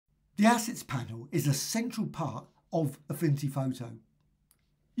The Assets panel is a central part of Affinity Photo.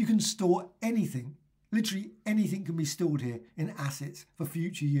 You can store anything, literally anything can be stored here in Assets for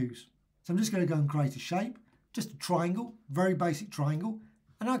future use. So I'm just going to go and create a shape, just a triangle, very basic triangle,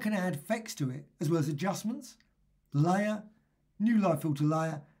 and I can add effects to it as well as adjustments, layer, new live filter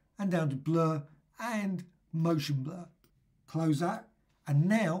layer, and down to blur and motion blur. Close that, and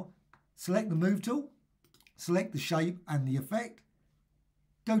now select the move tool, select the shape and the effect,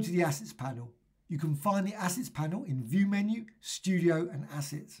 go to the Assets panel. You can find the Assets panel in View menu, Studio and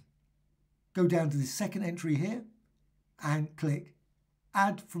Assets. Go down to the second entry here and click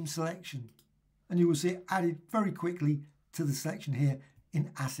Add from Selection, and you will see it added very quickly to the selection here in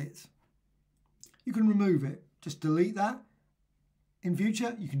Assets. You can remove it, just delete that. In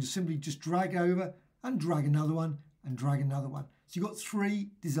future, you can just simply drag over and drag another one and drag another one. So you've got 3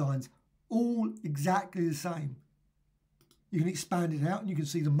 designs, all exactly the same. You can expand it out and you can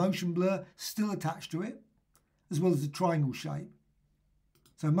see the motion blur still attached to it, as well as the triangle shape.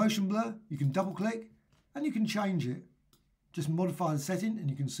 So motion blur, you can double click and you can change it. Just modify the setting and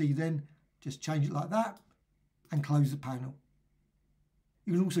you can see then, just change it like that and close the panel.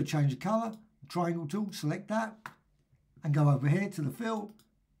 You can also change the colour, triangle tool, select that and go over here to the fill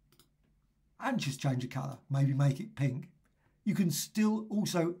and just change the colour, maybe make it pink. You can still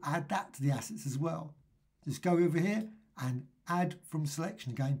also add that to the assets as well. Just go over here and add from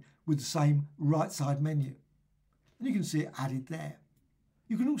selection again with the same right side menu. And you can see it added there.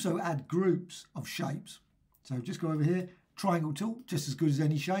 You can also add groups of shapes. So just go over here, triangle tool, just as good as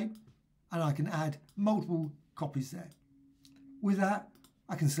any shape, and I can add multiple copies there. With that,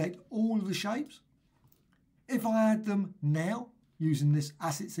 I can select all of the shapes. If I add them now using this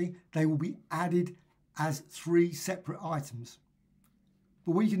asset thing, they will be added as 3 separate items.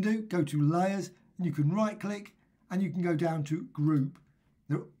 But what you can do, go to layers and you can right click and you can go down to group.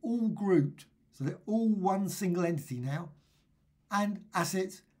 They're all grouped, so they're all one single entity now. And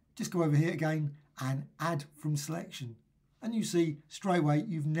assets, just go over here again and add from selection. And you see straight away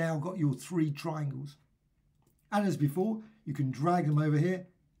you've now got your 3 triangles. And as before, you can drag them over here,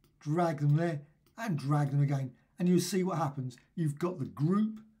 drag them there and drag them again. And you'll see what happens. You've got the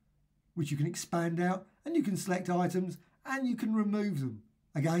group, which you can expand out, and you can select items and you can remove them.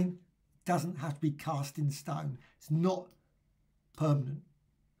 Again, doesn't have to be cast in stone. It's not permanent.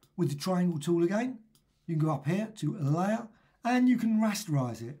 With the triangle tool again, you can go up here to a layer and you can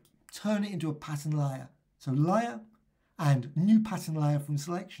rasterize it, turn it into a pattern layer. So layer and new pattern layer from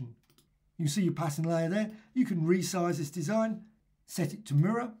selection. You see your pattern layer there. You can resize this design, set it to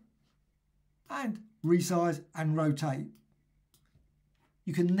mirror and resize and rotate.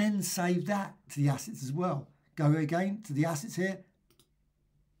 You can then save that to the assets as well. Go again to the assets here,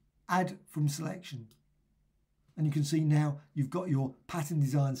 add from selection. And you can see now you've got your pattern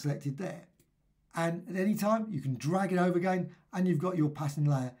design selected there. And at any time you can drag it over again and you've got your pattern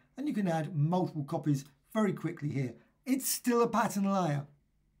layer. And you can add multiple copies very quickly here. It's still a pattern layer.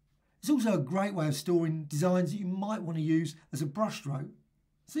 It's also a great way of storing designs that you might want to use as a brush stroke.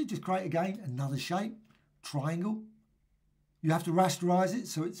 So you just create again another shape, triangle. You have to rasterize it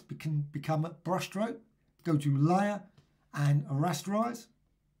so it can become a brush stroke. Go to layer and rasterize.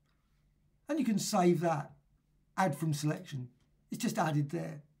 And you can save that. Add from selection. It's just added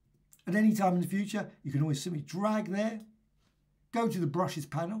there. At any time in the future, you can always simply drag there, go to the brushes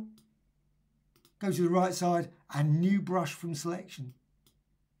panel, go to the right side and new brush from selection.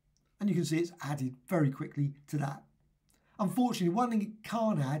 And you can see it's added very quickly to that. Unfortunately, one thing it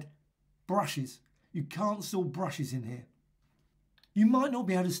can't add, brushes. You can't store brushes in here. You might not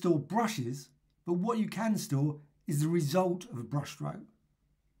be able to store brushes, but what you can store is the result of a brush stroke.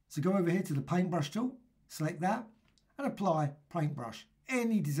 So go over here to the paintbrush tool, select that and apply paintbrush.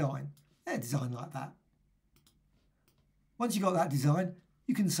 Any design, a design like that. Once you've got that design,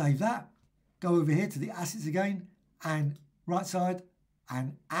 you can save that. Go over here to the assets again and right side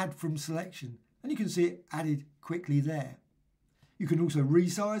and add from selection. And you can see it added quickly there. You can also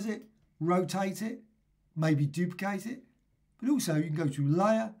resize it, rotate it, maybe duplicate it. But also you can go to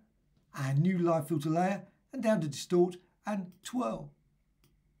layer and new live filter layer and down to distort and twirl.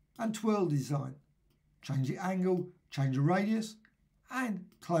 And twirl the design. Change the angle, change the radius and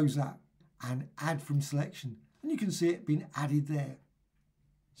close that and add from selection. And you can see it being added there.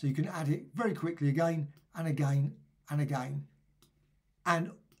 So you can add it very quickly again and again and again. And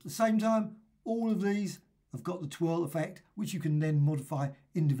at the same time, all of these have got the twirl effect, which you can then modify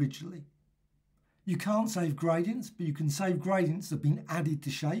individually. You can't save gradients, but you can save gradients that have been added to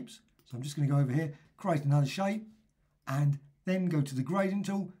shapes. So I'm just going to go over here, create another shape, and then go to the gradient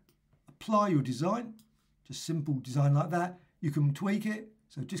tool, apply your design, just simple design like that. You can tweak it,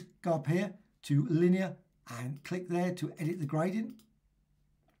 So just go up here to linear and click there to edit the gradient.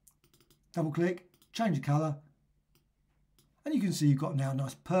 Double click, change the colour, and you can see you've got now a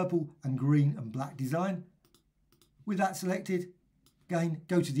nice purple and green and black design. With that selected, again,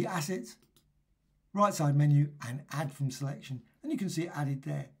 go to the assets, right side menu and add from selection, and you can see it added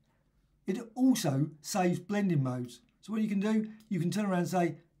there. It also saves blending modes. So what you can do, you can turn around and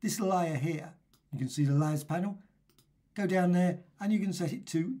say, this layer here, you can see the layers panel, go down there and you can set it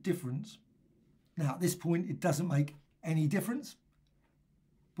to difference. Now at this point it doesn't make any difference,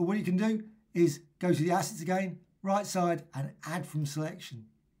 but what you can do is go to the assets again, right side and add from selection.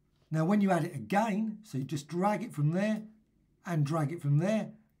 Now when you add it again, so you just drag it from there and drag it from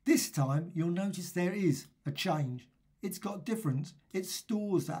there, this time you'll notice there is a change. It's got difference, it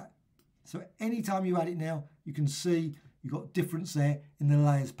stores that. So anytime you add it now, you can see you've got difference there in the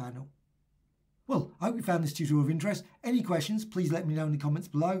layers panel. Well, I hope you found this tutorial of interest. Any questions, please let me know in the comments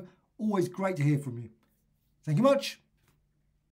below. Always great to hear from you. Thank you much.